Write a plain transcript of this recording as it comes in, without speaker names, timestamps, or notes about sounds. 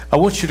I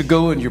want you to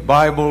go in your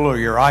Bible or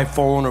your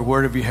iPhone or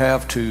wherever you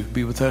have to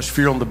be with us. If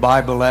you're on the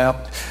Bible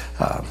app,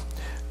 I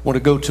want to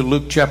go to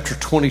Luke chapter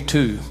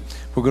 22.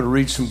 We're going to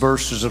read some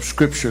verses of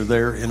Scripture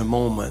there in a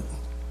moment.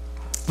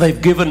 They've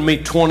given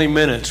me 20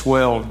 minutes.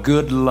 Well,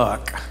 good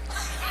luck.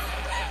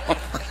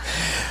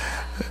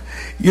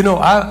 You know,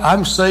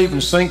 I'm saved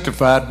and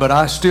sanctified, but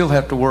I still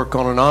have to work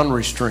on an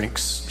ornery streak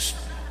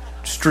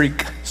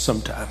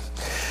sometime.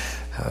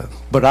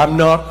 But I'm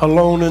not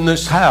alone in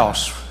this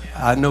house.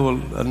 I know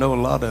a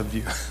lot of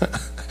you.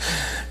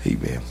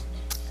 Amen.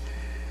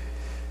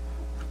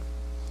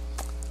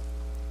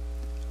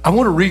 I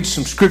want to read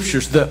some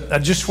scriptures that I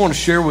just want to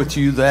share with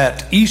you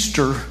that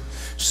Easter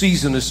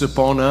season is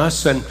upon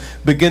us, and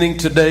beginning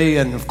today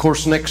and of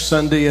course next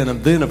Sunday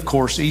and then of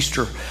course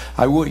Easter,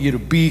 I want you to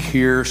be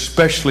here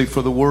especially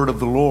for the word of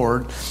the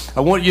Lord.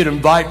 I want you to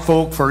invite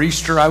folk for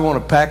Easter. I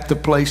want to pack the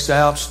place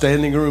out,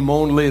 standing room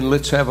only, and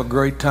let's have a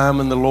great time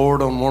in the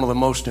Lord on one of the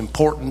most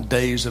important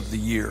days of the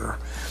year.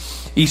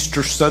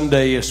 Easter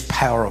Sunday is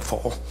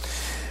powerful.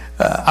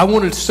 I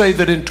wanted to say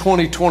that in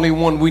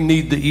 2021 we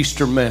need the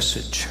Easter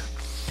message.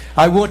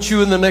 I want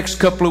you in the next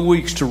couple of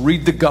weeks to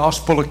read the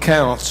gospel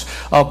accounts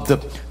of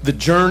the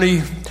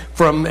journey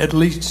from at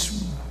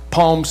least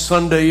Palm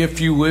Sunday, if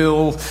you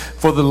will,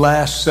 for the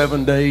last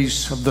 7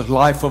 days of the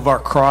life of our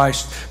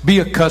Christ. Be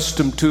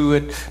accustomed to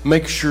it.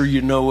 Make sure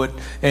you know it,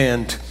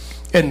 and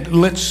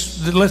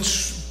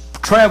let's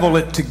travel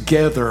it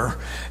together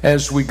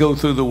as we go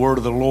through the word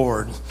of the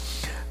Lord.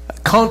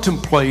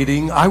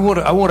 Contemplating, I want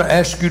to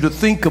ask you to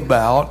think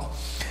about,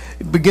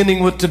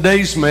 beginning with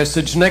today's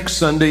message, next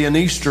Sunday and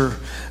Easter,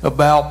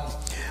 about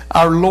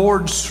our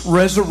Lord's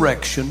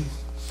resurrection.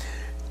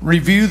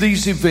 Review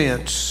these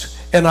events,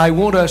 and I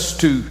want us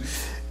to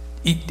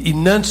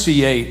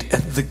enunciate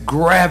the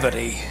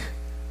gravity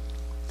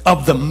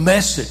of the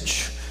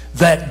message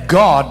that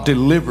God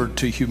delivered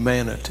to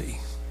humanity.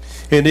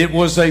 And it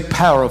was a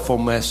powerful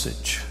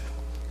message.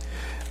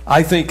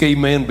 I think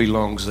amen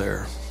belongs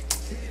there.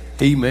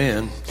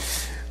 Amen.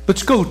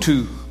 Let's go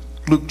to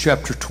Luke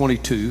chapter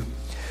 22.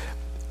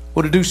 I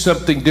want to do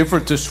something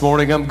different this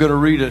morning. I'm going to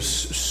read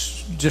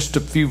us just a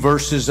few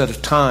verses at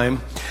a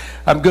time.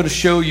 I'm going to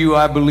show you,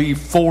 I believe,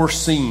 4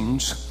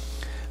 scenes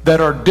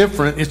that are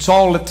different. It's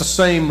all at the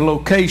same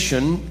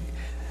location.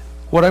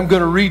 What I'm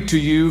going to read to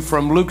you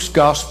from Luke's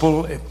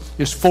gospel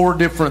is 4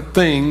 different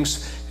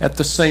things at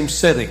the same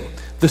setting.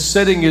 The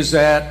setting is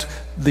at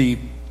the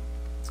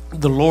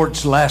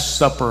Lord's Last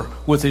Supper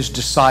with his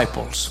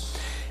disciples.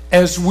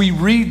 As we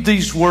read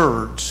these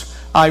words,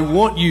 I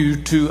want you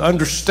to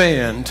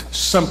understand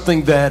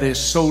something that is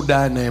so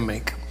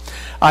dynamic.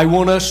 I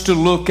want us to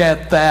look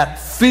at that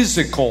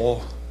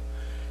physical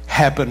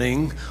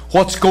happening,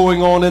 what's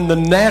going on in the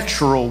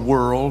natural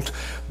world,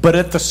 but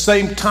at the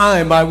same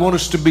time, I want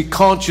us to be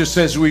conscious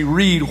as we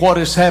read what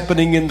is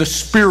happening in the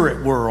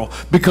spirit world,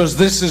 because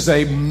this is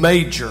a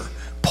major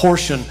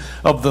portion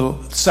of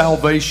the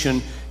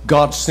salvation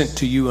God sent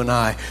to you and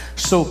I.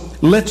 So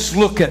let's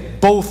look at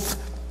both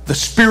the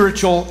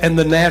spiritual and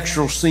the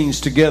natural scenes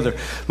together.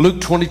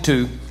 Luke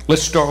 22,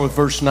 let's start with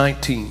verse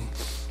 19.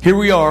 Here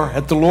we are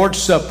at the Lord's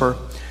Supper.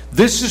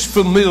 This is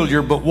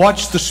familiar, but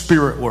watch the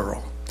spirit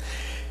world.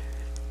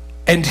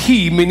 And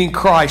he, meaning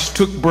Christ,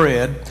 took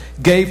bread,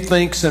 gave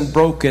thanks and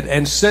broke it,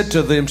 and said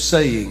to them,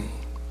 saying,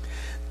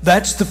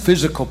 that's the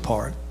physical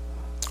part.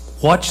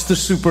 Watch the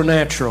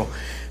supernatural.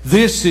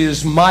 This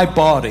is my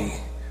body,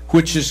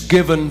 which is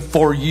given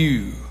for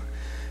you.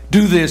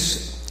 Do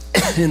this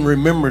in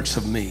remembrance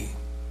of me.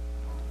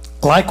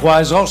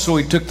 Likewise, also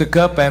he took the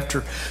cup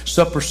after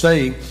supper,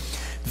 saying,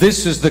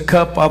 this is the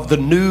cup of the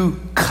new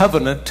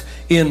covenant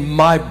in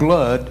my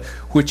blood,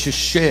 which is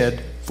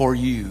shed for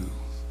you.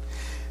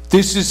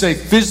 This is a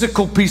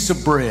physical piece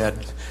of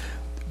bread,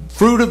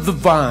 fruit of the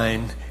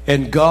vine,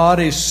 and God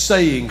is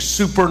saying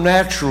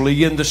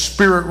supernaturally in the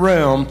spirit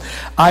realm,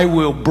 I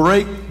will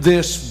break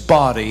this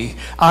body.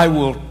 I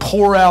will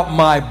pour out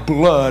my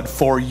blood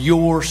for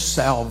your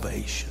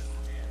salvation.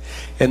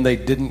 And they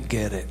didn't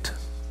get it.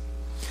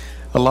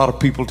 A lot of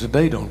people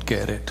today don't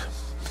get it.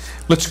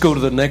 Let's go to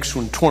the next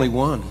one,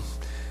 21.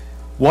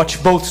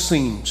 Watch both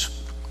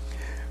scenes.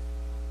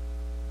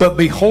 But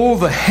behold,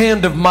 the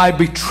hand of my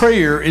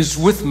betrayer is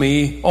with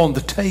me on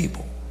the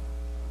table.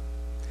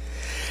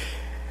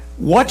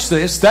 Watch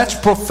this. That's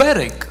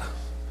prophetic.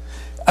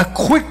 A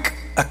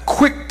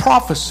quick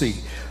prophecy.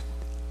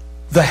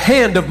 The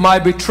hand of my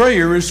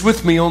betrayer is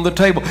with me on the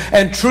table.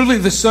 And truly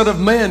the Son of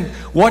Man,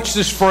 watch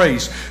this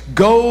phrase,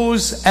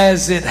 goes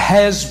as it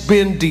has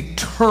been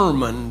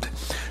determined.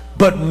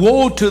 But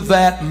woe to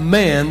that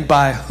man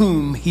by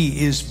whom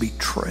he is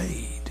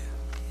betrayed.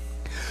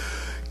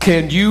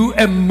 Can you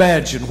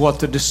imagine what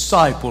the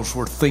disciples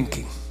were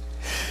thinking?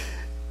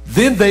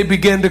 Then they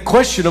began to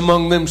question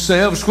among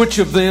themselves which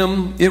of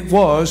them it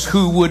was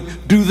who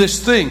would do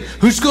this thing.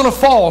 Who's going to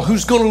fall?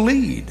 Who's going to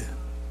lead?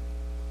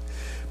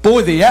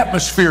 Boy, the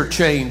atmosphere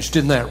changed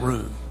in that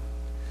room.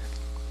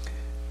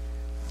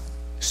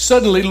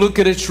 Suddenly, look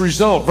at its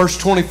result. Verse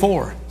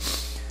 24.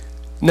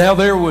 Now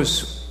there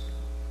was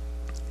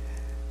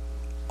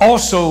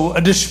also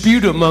a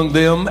dispute among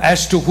them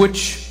as to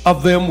which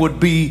of them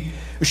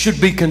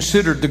should be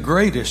considered the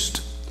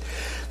greatest.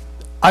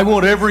 I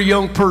want every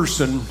young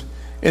person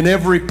and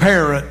every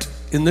parent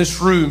in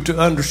this room to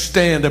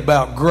understand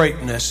about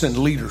greatness and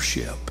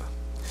leadership.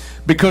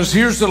 Because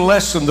here's the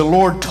lesson the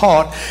Lord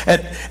taught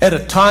at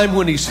a time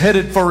when he's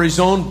headed for his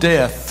own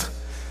death.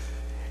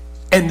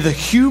 And the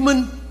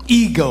human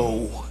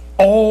ego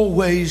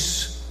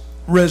always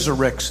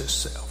resurrects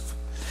itself.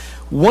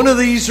 One of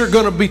these are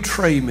going to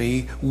betray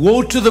me.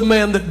 Woe to the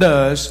man that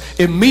does.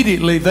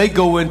 Immediately they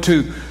go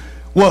into,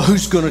 well,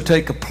 who's going to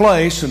take a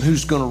place and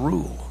who's going to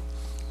rule?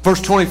 Verse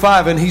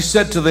 25, and he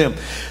said to them,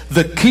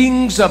 the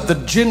kings of the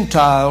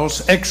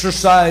Gentiles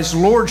exercise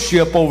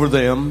lordship over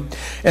them,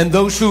 and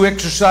those who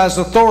exercise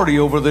authority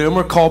over them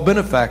are called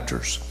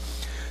benefactors.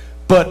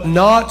 But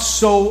not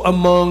so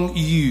among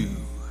you.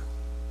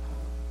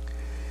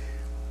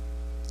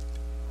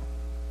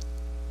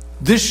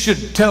 This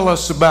should tell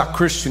us about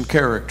Christian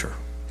character.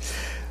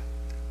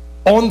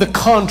 On the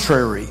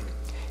contrary,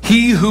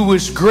 he who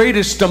is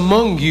greatest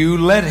among you,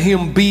 let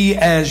him be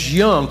as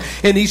young.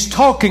 And he's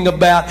talking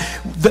about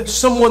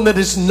someone that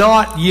is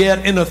not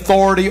yet in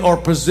authority or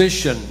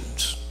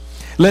positions.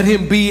 Let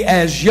him be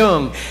as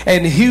young,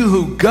 and he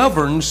who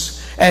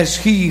governs as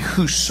he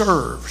who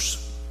serves.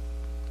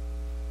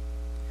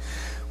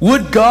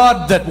 Would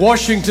God that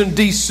Washington,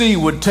 D.C.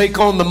 would take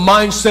on the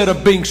mindset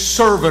of being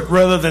servant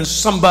rather than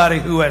somebody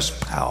who has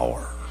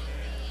power.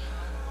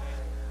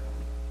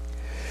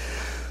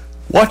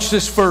 Watch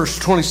this verse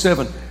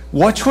 27.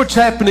 Watch what's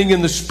happening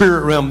in the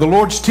spirit realm. The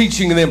Lord's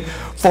teaching them,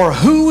 for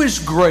who is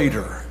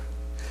greater?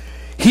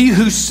 He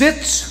who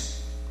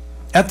sits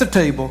at the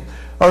table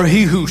or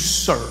he who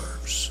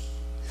serves?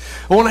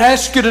 I want to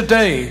ask you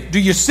today, do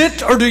you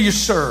sit or do you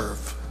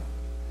serve?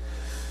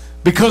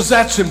 Because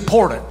that's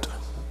important.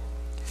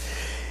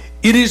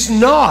 It is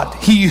not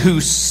he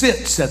who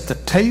sits at the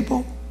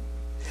table.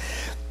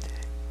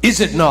 Is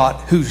it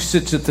not who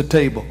sits at the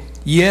table?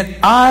 Yet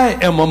I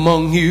am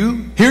among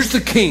you. Here's the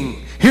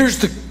king. Here's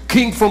the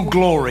king from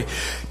glory,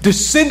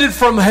 descended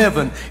from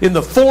heaven in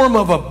the form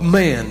of a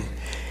man.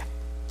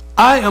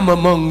 I am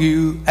among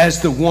you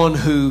as the one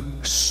who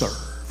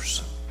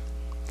serves.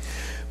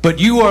 But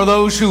you are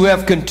those who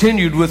have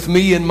continued with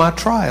me in my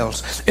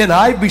trials, and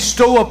I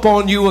bestow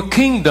upon you a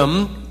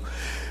kingdom.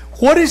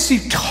 What is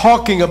he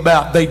talking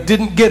about? They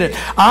didn't get it.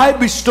 I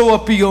bestow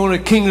upon you a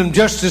kingdom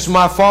just as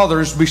my Father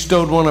has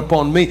bestowed one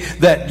upon me,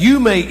 that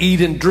you may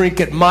eat and drink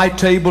at my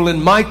table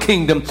in my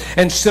kingdom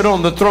and sit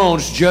on the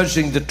thrones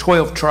judging the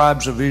 12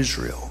 tribes of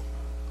Israel.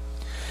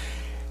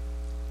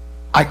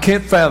 I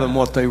can't fathom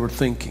what they were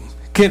thinking.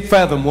 Can't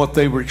fathom what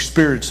they were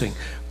experiencing.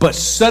 But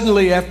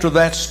suddenly after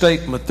that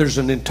statement, there's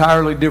an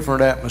entirely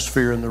different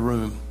atmosphere in the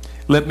room.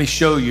 Let me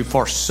show you.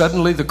 For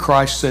suddenly the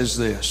Christ says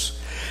this.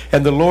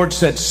 And the Lord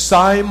said,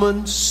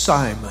 Simon,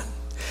 Simon,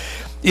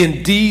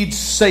 indeed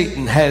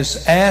Satan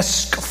has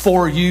asked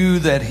for you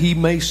that he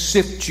may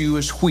sift you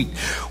as wheat.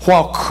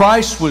 While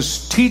Christ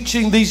was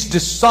teaching these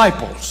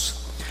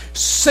disciples,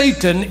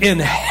 Satan in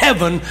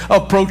heaven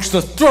approached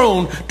the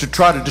throne to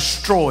try to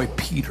destroy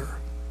Peter.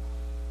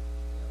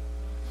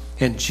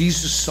 And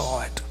Jesus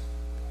saw it.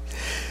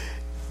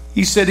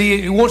 He said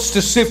he wants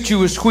to sift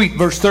you as wheat,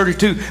 verse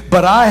 32.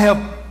 But I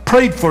have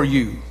prayed for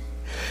you,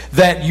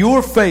 that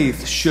your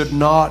faith should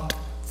not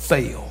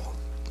fail.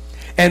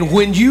 And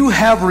when you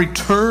have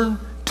returned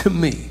to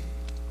me,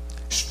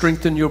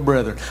 strengthen your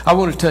brethren. I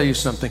want to tell you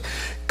something.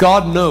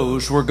 God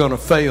knows we're going to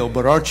fail,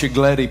 but aren't you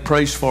glad he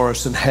prays for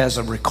us and has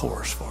a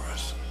recourse for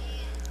us?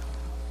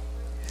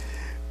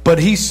 But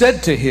he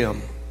said to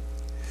him,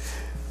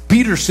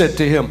 Peter said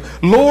to him,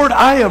 Lord,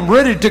 I am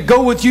ready to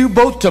go with you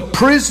both to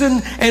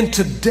prison and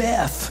to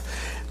death.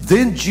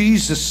 Then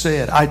Jesus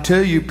said, I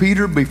tell you,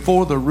 Peter,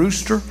 before the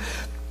rooster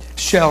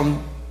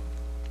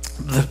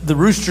the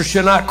rooster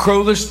shall not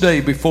crow this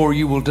day before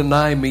you will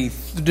deny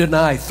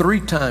 3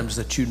 times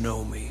that you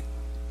know me.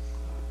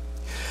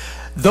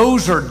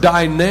 Those are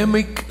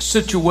dynamic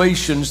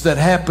situations that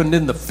happened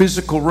in the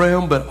physical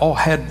realm, but all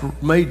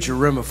had major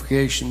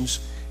ramifications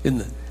in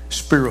the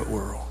spirit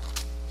world.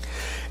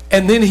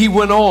 And then he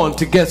went on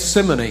to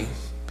Gethsemane.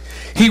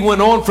 He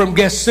went on from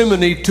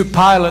Gethsemane to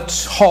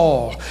Pilate's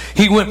hall.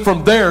 He went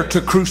from there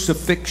to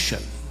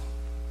crucifixion.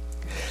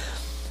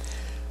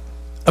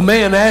 A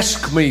man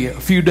asked me a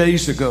few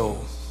days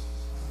ago,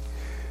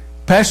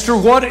 Pastor,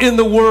 what in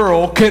the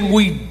world can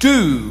we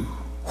do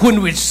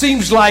when it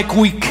seems like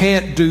we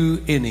can't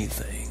do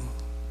anything?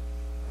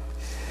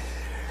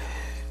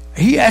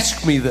 He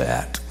asked me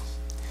that.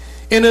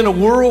 And in a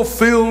world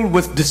filled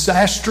with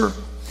disaster,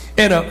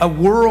 in a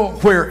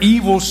world where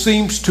evil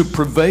seems to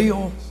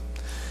prevail,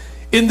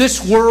 in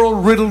this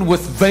world riddled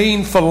with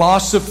vain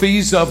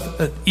philosophies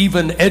of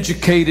even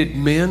educated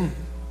men,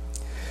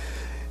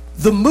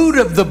 the mood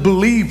of the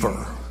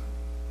believer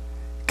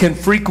can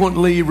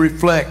frequently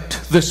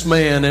reflect this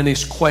man and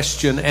his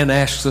question and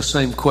ask the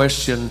same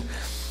question.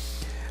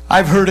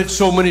 I've heard it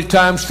so many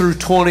times through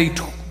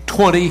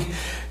 2020,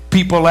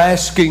 people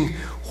asking,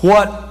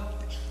 what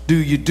do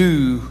you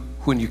do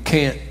when you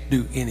can't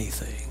do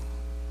anything?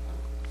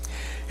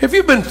 Have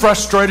you been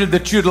frustrated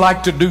that you'd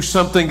like to do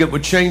something that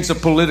would change the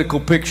political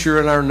picture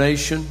in our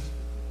nation?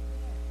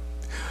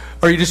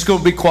 Are you just going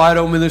to be quiet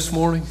on me this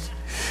morning?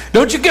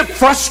 Don't you get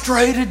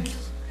frustrated?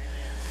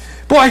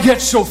 Boy, I get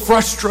so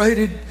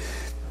frustrated.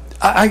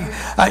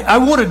 I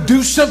want to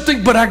do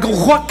something, but I go,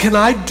 what can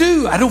I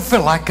do? I don't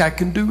feel like I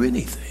can do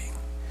anything.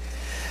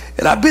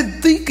 And I've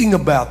been thinking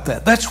about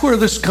that. That's where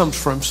this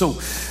comes from. So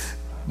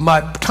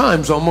my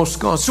time's almost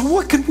gone. So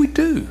what can we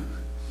do?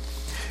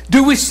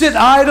 Do we sit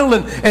idle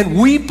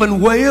and weep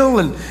and wail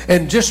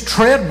and just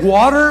tread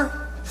water?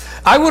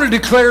 I want to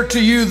declare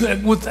to you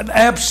that with an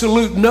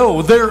absolute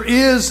no, there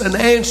is an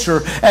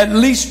answer, at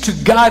least to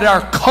guide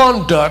our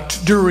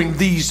conduct during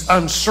these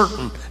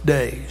uncertain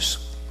days.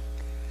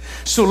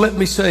 So let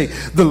me say,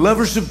 the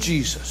lovers of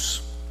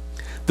Jesus,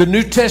 the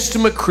New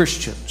Testament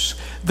Christians,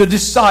 the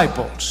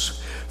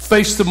disciples,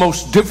 faced the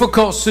most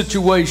difficult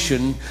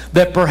situation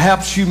that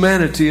perhaps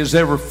humanity has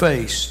ever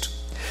faced.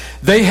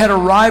 They had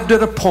arrived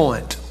at a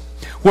point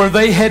where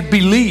they had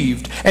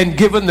believed and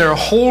given their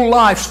whole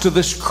lives to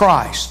this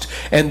Christ,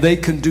 and they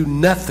can do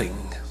nothing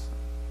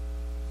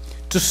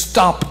to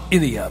stop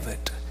any of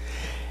it.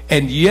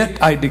 And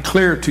yet I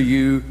declare to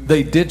you,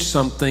 they did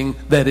something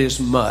that is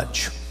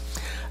much.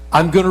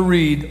 I'm going to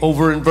read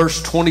over in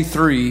verse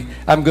 23,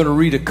 I'm going to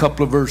read a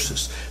couple of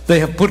verses. They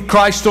have put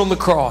Christ on the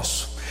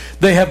cross.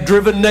 They have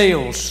driven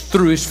nails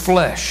through his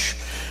flesh.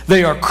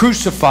 They are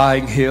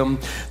crucifying him.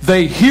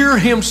 They hear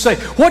him say,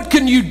 what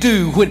can you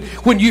do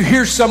when you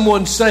hear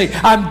someone say,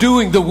 I'm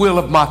doing the will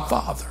of my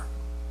Father?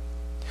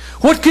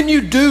 What can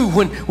you do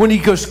when he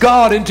goes,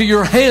 God, into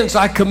your hands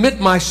I commit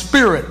my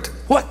spirit?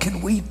 What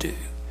can we do?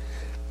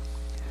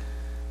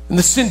 And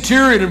the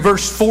centurion in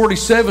verse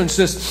 47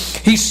 says,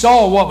 he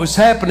saw what was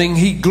happening.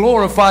 He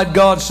glorified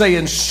God,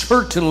 saying,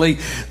 certainly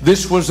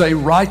this was a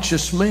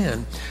righteous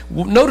man.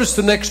 Notice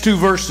the next two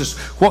verses.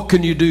 What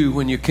can you do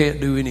when you can't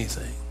do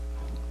anything?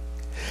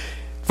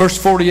 Verse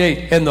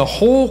 48, and the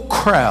whole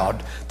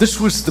crowd,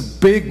 this was the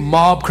big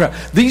mob crowd.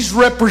 These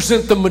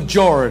represent the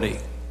majority.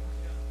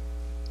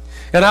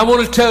 And I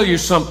want to tell you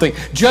something.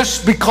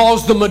 Just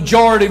because the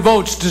majority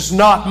votes does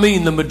not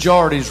mean the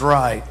majority's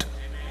right.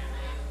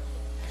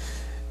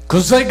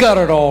 Because they got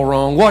it all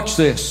wrong. Watch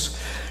this.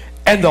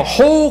 And the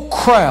whole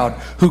crowd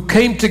who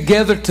came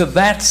together to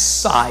that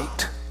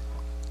sight,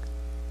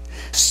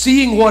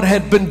 seeing what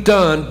had been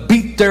done,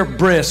 beat their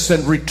breasts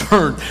and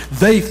returned.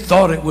 They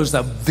thought it was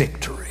a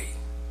victory.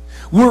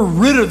 We're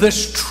rid of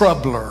this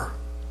troubler.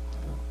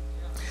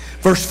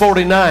 Verse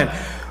 49,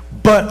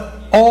 but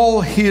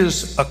all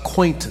his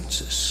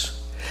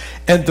acquaintances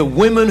and the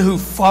women who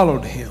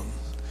followed him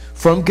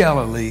from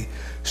Galilee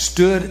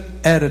stood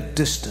at a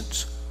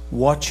distance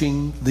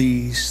watching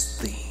these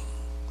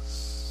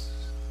things.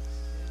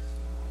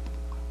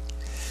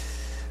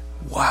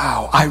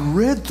 Wow, I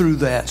read through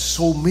that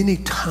so many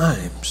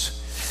times.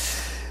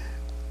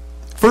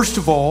 First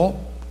of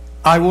all,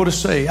 I want to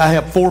say, I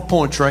have 4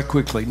 points right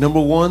quickly. Number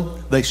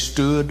one, they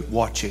stood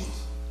watching.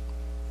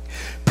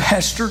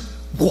 Pastor,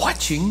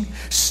 watching?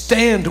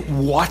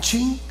 Stand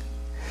watching?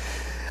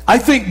 I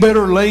think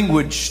better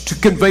language to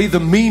convey the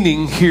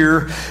meaning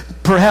here,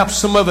 perhaps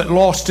some of it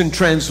lost in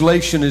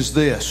translation, is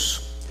this.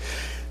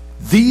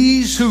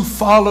 These who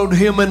followed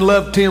him and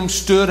loved him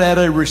stood at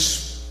a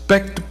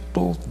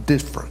respectable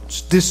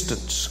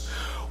distance,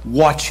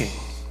 watching.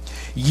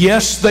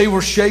 Yes, they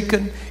were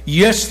shaken.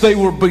 Yes, they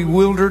were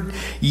bewildered.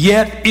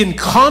 Yet in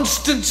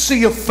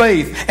constancy of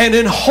faith and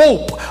in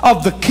hope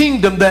of the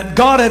kingdom that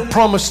God had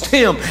promised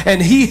him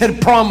and he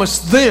had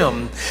promised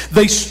them,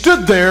 they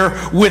stood there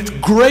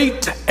with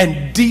great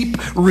and deep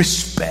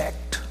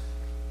respect.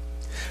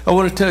 I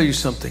want to tell you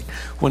something.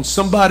 When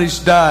somebody's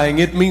dying,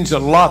 it means a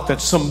lot that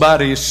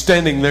somebody is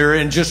standing there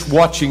and just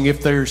watching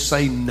if they're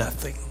saying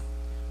nothing.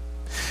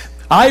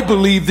 I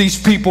believe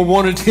these people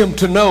wanted him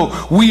to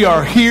know, we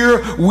are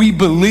here, we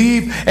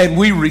believe, and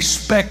we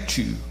respect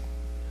you.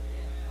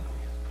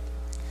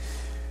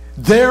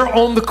 There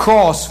on the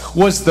cross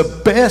was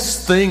the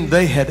best thing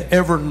they had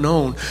ever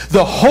known.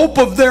 The hope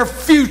of their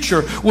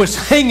future was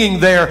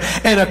hanging there,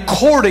 and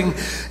according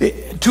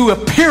to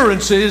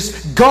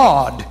appearances,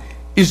 God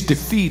is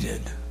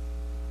defeated.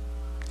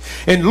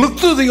 And look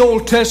through the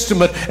Old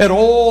Testament at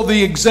all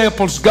the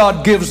examples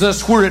God gives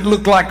us where it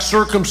looked like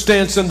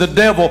circumstance and the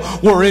devil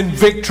were in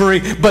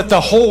victory, but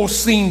the whole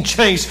scene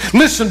changed.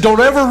 Listen, don't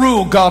ever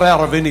rule God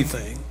out of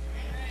anything.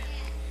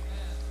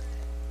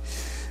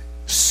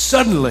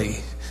 Suddenly,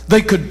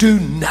 they could do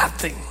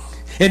nothing,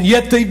 and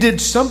yet they did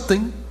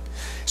something.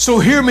 So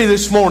hear me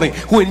this morning.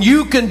 When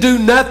you can do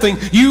nothing,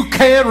 you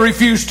can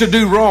refuse to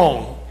do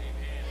wrong.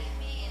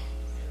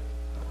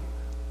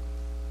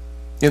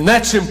 And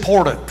that's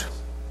important.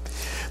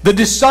 The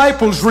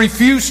disciples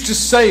refused to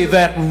say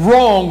that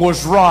wrong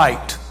was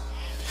right.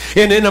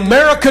 And in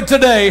America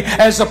today,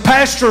 as a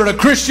pastor and a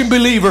Christian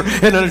believer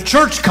and in a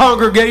church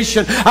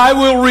congregation, I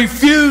will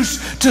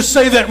refuse to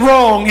say that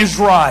wrong is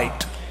right.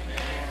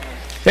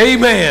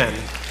 Amen.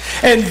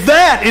 And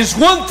that is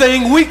one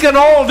thing we can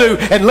all do.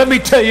 And let me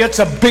tell you, it's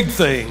a big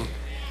thing.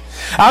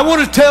 I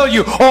want to tell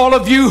you, all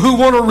of you who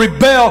want to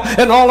rebel,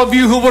 and all of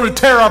you who want to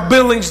tear our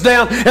buildings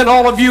down, and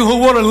all of you who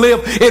want to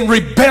live in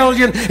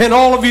rebellion, and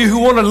all of you who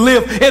want to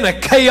live in a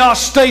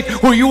chaos state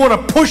where you want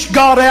to push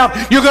God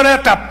out, you're going to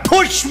have to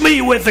push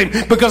me with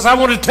Him, because I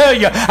want to tell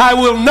you, I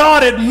will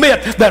not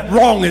admit that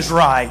wrong is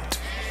right.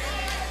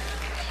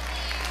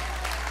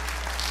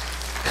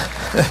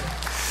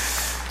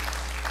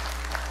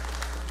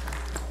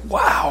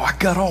 Wow, I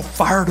got all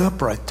fired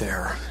up right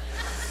there.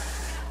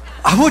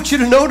 I want you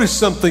to notice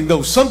something,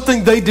 though,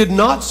 something they did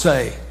not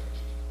say.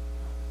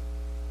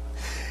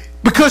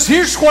 Because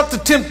here's what the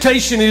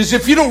temptation is.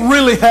 If you don't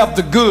really have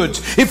the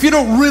goods, if you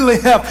don't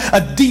really have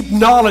a deep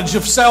knowledge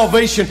of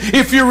salvation,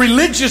 if you're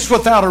religious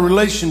without a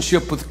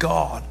relationship with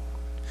God,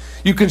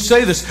 you can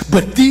say this,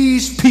 but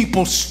these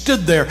people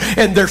stood there,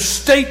 and their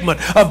statement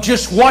of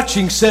just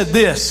watching said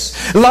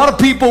this. A lot of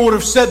people would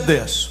have said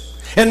this.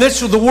 And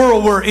this is the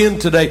world we're in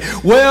today.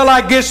 Well,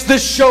 I guess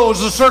this shows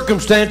the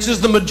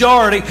circumstances, the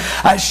majority.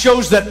 It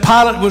shows that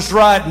Pilate was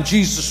right and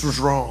Jesus was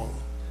wrong.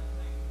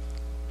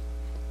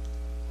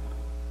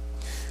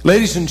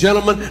 Ladies and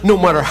gentlemen, no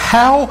matter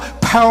how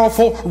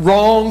powerful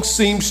wrong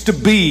seems to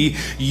be,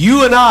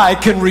 you and I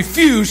can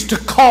refuse to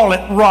call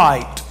it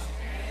right.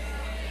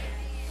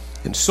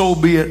 And so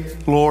be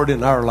it, Lord,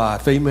 in our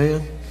life.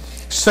 Amen.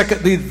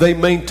 Secondly, they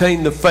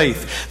maintained the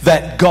faith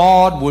that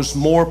God was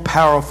more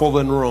powerful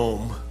than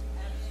Rome.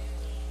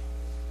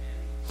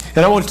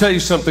 And I want to tell you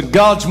something.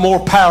 God's more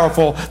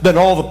powerful than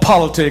all the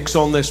politics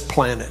on this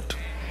planet.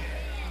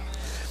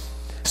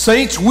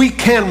 Saints, we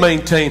can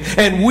maintain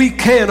and we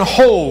can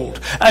hold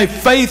a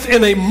faith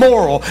in a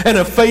moral and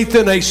a faith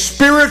in a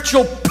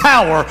spiritual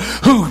power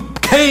who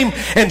came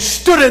and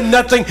stood in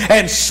nothing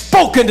and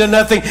spoke into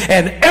nothing,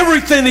 and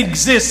everything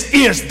exists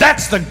is.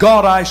 That's the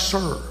God I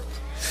serve.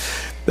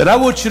 But I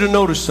want you to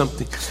notice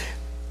something.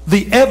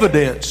 The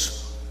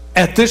evidence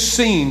at this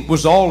scene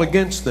was all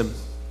against them.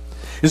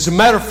 As a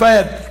matter of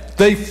fact,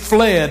 they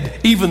fled.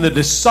 Even the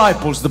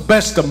disciples, the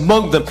best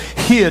among them,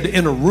 hid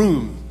in a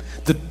room,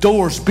 the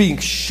doors being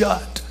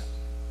shut.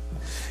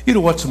 You know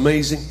what's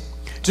amazing?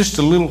 Just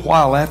a little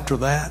while after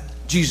that,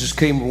 Jesus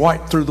came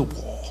right through the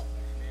wall.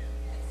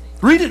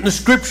 Read it in the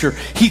scripture.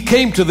 He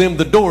came to them,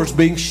 the doors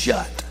being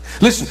shut.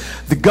 Listen,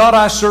 the God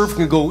I serve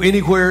can go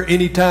anywhere,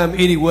 anytime,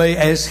 anyway,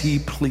 as He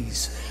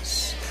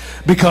pleases,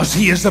 because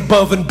He is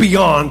above and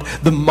beyond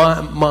the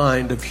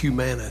mind of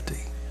humanity.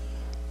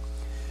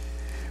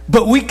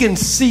 But we can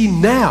see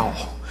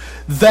now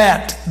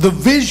that the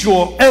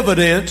visual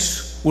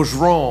evidence was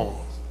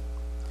wrong.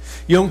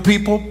 Young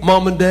people,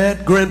 mom and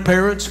dad,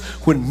 grandparents,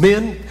 when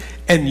men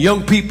and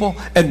young people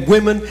and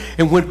women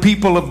and when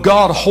people of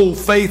God hold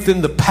faith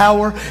in the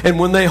power and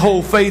when they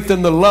hold faith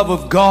in the love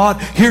of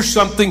God, here's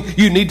something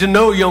you need to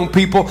know, young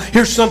people.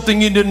 Here's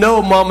something you need to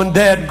know, mom and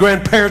dad,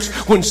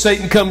 grandparents, when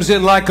Satan comes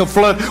in like a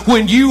flood.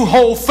 When you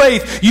hold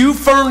faith, you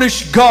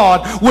furnish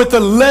God with the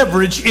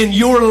leverage in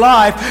your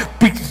life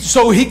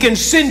so He can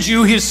send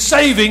you His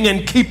saving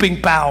and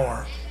keeping power.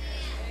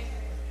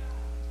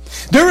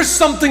 There is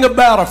something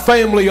about a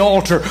family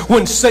altar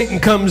when Satan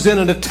comes in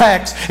and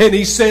attacks and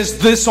he says,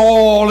 this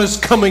all is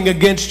coming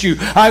against you.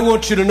 I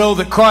want you to know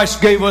that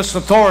Christ gave us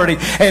authority,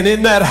 and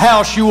in that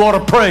house you ought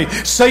to pray,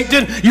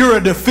 Satan, you're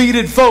a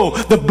defeated foe.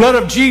 The blood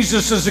of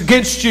Jesus is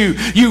against you.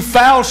 You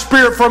foul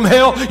spirit from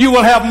hell, you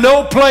will have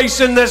no place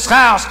in this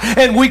house,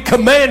 and we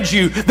command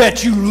you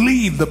that you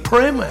leave the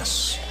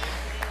premise.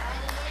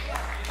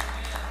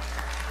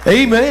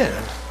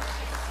 Amen.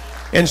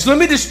 And so let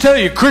me just tell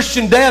you,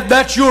 Christian dad,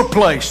 that's your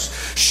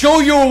place. Show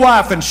your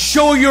wife and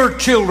show your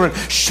children.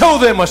 Show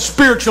them a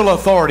spiritual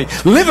authority.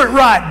 Live it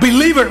right.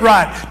 Believe it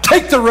right.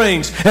 Take the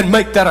reins and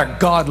make that a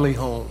godly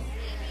home.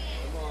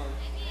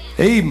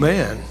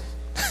 Amen.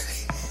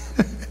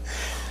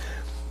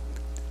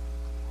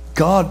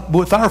 God,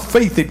 with our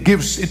faith,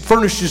 it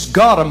furnishes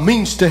God a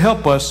means to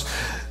help us.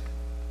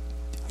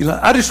 You know,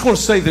 I just want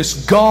to say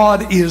this.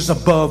 God is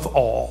above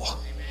all.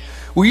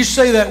 Will you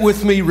say that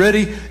with me?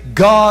 Ready?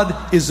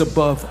 God is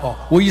above all.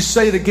 Will you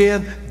say it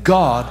again?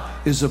 God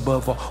is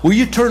above all. Will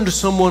you turn to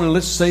someone and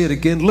let's say it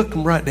again? Look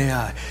them right in the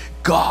eye.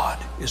 God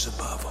is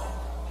above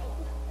all.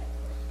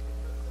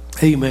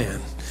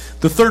 Amen.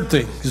 The third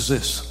thing is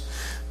this.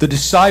 The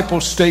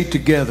disciples stayed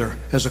together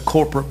as a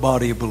corporate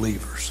body of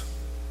believers.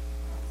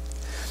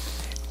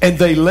 And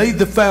they laid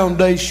the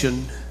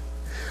foundation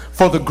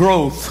for the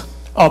growth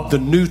of the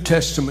New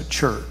Testament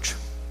church.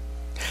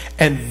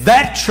 And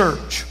that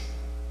church,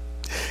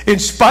 in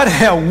spite of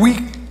how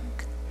weak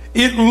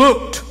it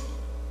looked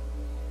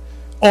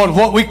on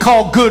what we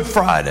call Good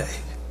Friday,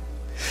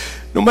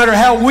 no matter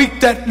how weak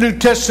that New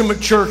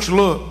Testament church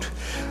looked,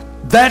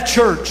 that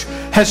church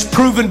has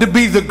proven to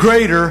be the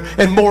greater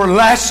and more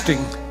lasting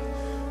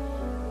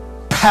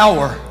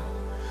power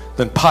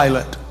than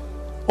Pilate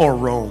or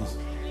Rome.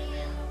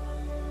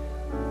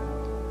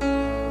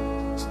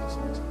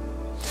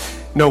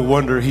 No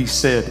wonder he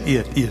said,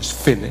 it is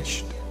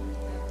finished.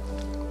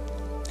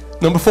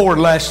 Number 4,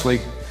 lastly,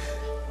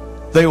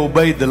 they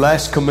obeyed the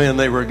last command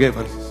they were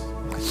given.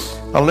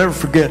 I'll never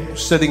forget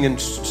sitting in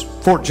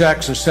Fort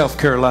Jackson, South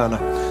Carolina.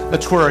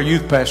 That's where our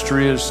youth pastor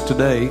is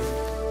today,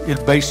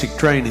 in basic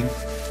training.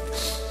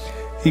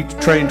 He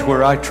trained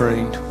where I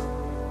trained.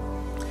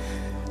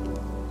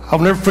 I'll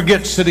never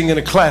forget sitting in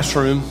a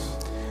classroom,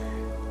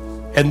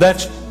 and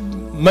that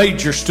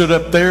major stood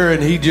up there,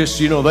 and he just,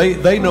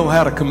 they know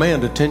how to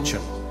command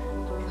attention.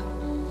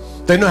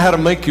 They know how to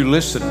make you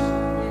listen.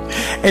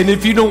 And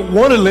if you don't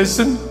want to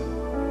listen,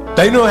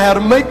 they know how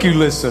to make you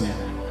listen.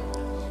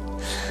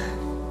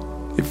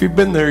 If you've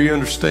been there, you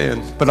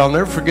understand. But I'll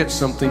never forget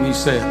something he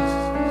said.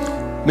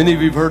 Many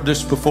of you have heard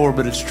this before,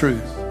 but it's true.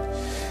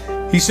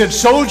 He said,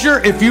 soldier,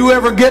 if you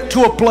ever get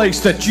to a place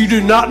that you do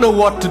not know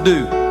what to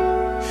do,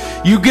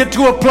 you get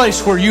to a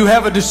place where you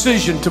have a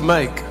decision to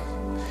make,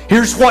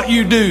 here's what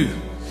you do.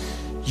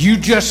 You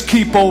just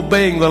keep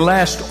obeying the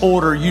last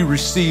order you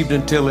received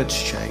until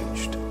it's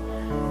changed.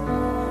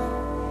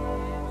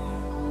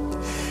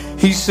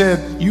 He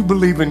said, you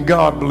believe in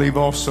God, believe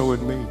also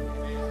in me.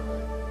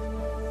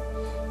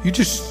 You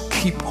just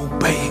keep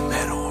obeying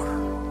that order.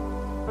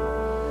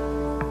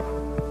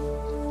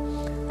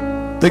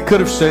 They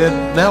could have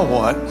said, now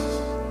what?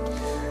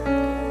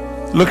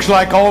 Looks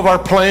like all of our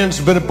plans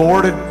have been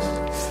aborted.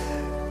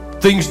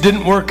 Things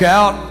didn't work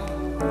out.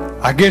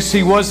 I guess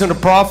he wasn't a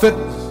prophet.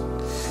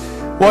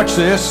 Watch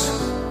this.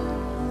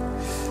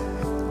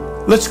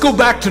 Let's go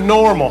back to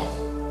normal.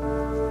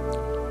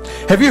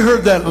 Have you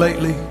heard that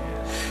lately?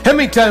 How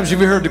many times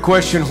have you heard the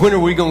question, when are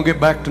we going to get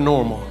back to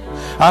normal?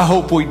 I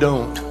hope we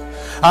don't.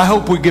 I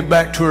hope we get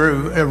back to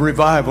a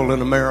revival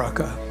in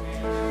America.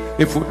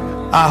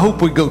 I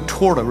hope we go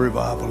toward a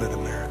revival in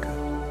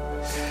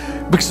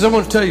America. Because I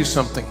want to tell you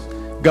something.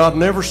 God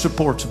never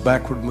supports a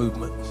backward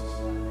movement.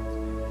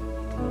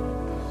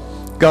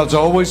 God's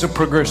always a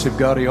progressive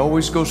God. He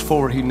always goes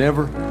forward. He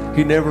never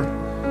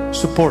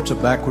supports a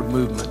backward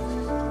movement.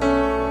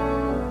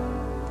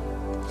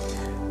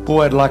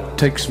 Boy, I'd like to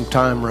take some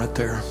time right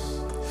there.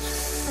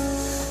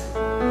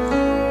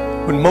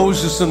 When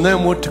Moses and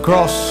them went to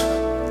cross,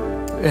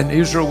 and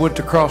Israel went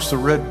to cross the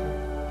Red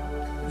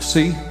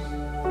Sea,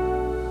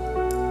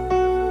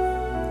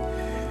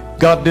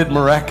 God did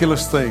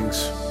miraculous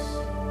things.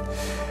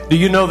 Do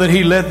you know that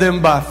he led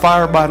them by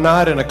fire by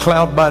night and a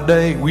cloud by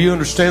day? Will you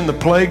understand the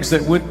plagues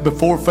that went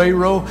before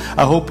Pharaoh?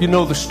 I hope you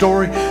know the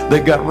story. They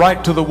got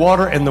right to the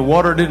water, and the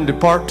water didn't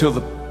depart till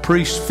the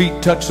priest's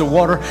feet touched the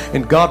water,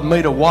 and God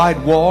made a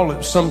wide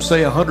wall, some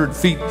say 100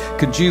 feet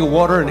congealed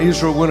water, and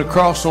Israel went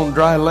across on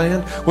dry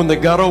land. When they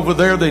got over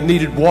there, they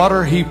needed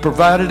water. He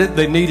provided it.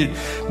 They needed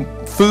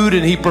food,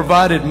 and he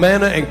provided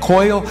manna and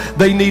quail.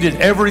 They needed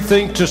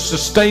everything to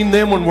sustain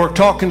them. When we're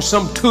talking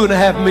some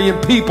 2.5 million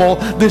people,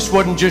 this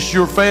wasn't just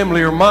your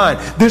family or mine.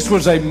 This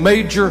was a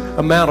major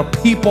amount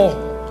of people.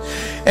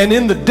 And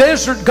in the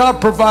desert,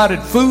 God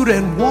provided food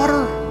and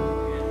water.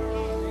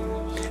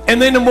 And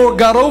then the more it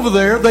got over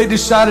there, they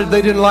decided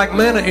they didn't like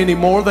manna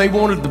anymore. They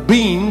wanted the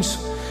beans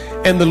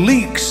and the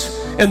leeks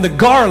and the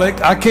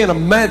garlic. I can't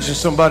imagine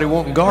somebody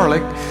wanting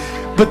garlic,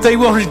 but they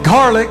wanted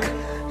garlic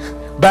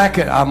back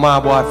at, my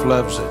wife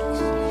loves it.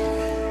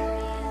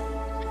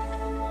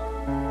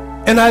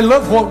 And I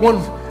love what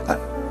one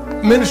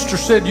minister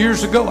said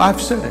years ago. I've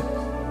said it.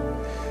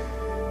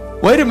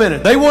 Wait a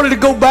minute. They wanted to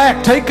go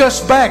back, take us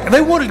back.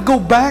 They wanted to go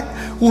back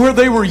where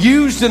they were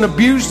used and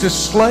abused as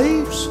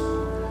slaves.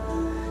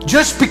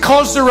 Just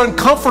because they're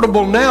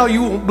uncomfortable now,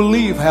 you won't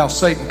believe how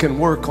Satan can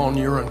work on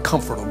your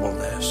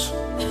uncomfortableness.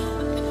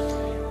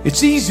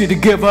 It's easy to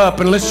give up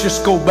and let's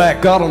just go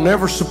back. God will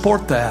never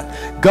support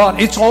that.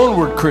 God, it's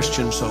onward,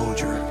 Christian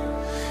soldier.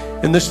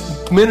 And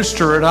this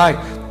minister, and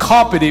I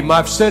copied him,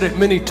 I've said it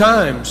many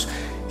times.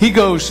 He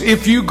goes,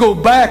 if you go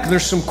back,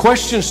 there's some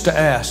questions to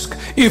ask.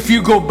 If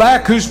you go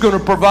back, who's going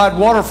to provide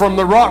water from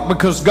the rock?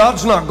 Because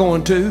God's not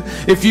going to.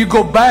 If you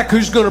go back,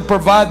 who's going to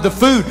provide the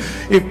food?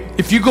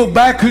 If you go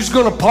back, who's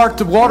going to part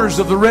the waters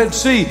of the Red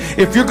Sea?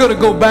 If you're going to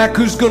go back,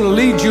 who's going to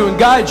lead you and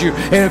guide you?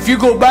 And if you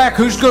go back,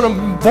 who's going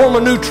to form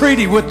a new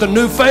treaty with the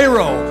new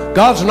Pharaoh?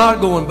 God's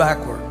not going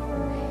backward.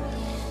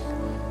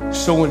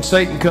 So when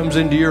Satan comes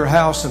into your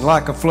house and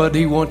like a flood,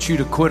 he wants you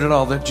to quit it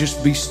all. That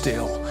just be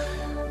still.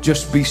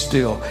 Just be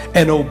still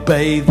and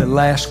obey the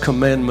last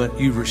commandment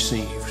you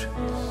received.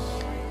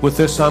 With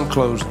this, I'm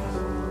closing.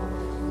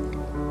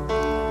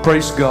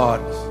 Praise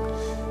God.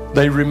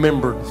 They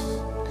remembered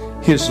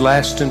his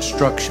last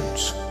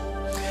instructions.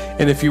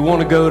 And if you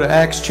want to go to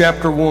Acts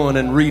chapter 1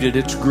 and read it,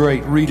 it's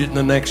great. Read it in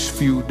the next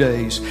few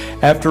days.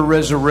 After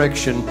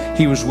resurrection,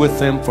 he was with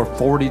them for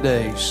 40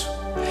 days.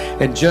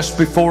 And just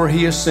before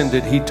he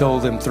ascended, he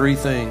told them 3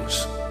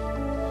 things.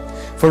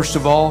 First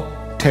of all,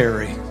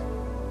 tarry.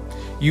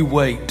 You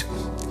wait.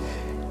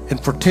 And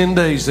for 10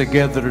 days they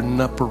gathered in an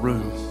upper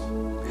room.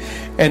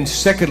 And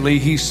secondly,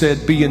 he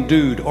said, be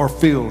endued or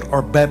filled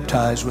or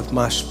baptized with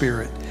my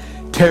spirit.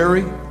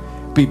 Tarry,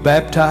 be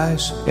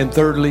baptized, and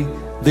thirdly,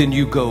 then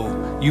you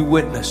go. You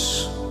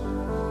witness.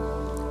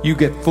 You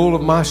get full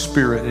of my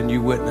spirit and you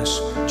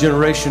witness.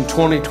 Generation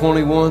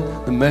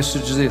 2021, the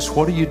message is this.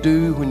 What do you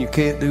do when you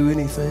can't do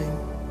anything?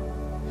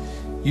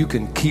 You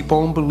can keep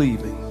on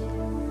believing.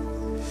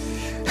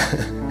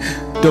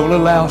 Don't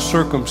allow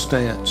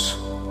circumstance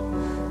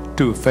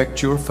to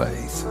affect your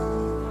faith.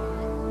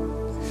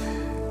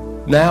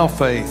 Now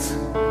faith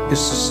is the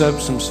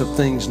substance of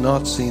things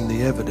not seen,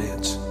 the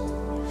evidence.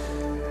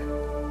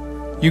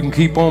 You can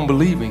keep on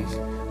believing.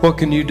 What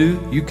can you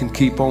do? You can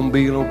keep on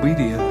being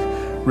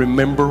obedient.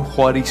 Remember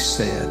what he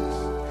said.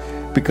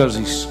 Because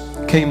he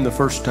came the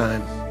first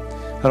time,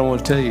 I don't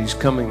want to tell you he's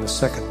coming the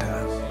second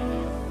time.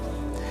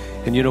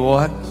 And you know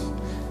what?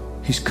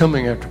 He's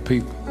coming after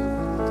people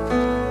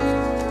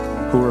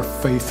who are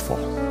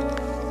faithful.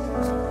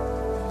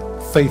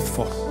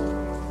 Faithful.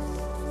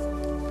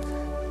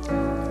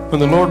 When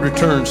the Lord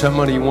returns, how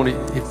many of you want to,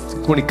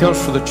 when he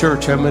comes for the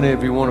church, how many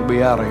of you want to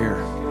be out of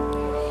here?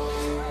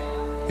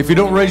 If you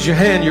don't raise your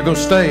hand, you're going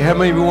to stay. How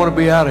many of you want to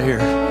be out of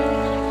here?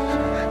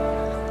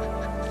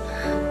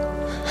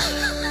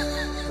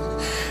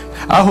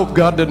 I hope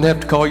God doesn't have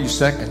to call you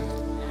second,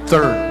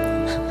 third.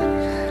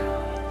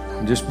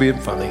 I'm just being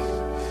funny.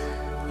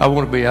 I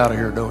want to be out of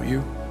here, don't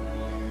you?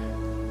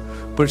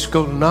 But it's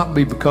going to not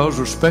be because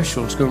we're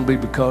special. It's going to be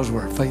because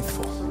we're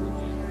faithful.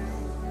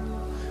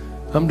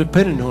 I'm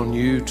depending on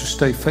you to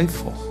stay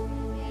faithful.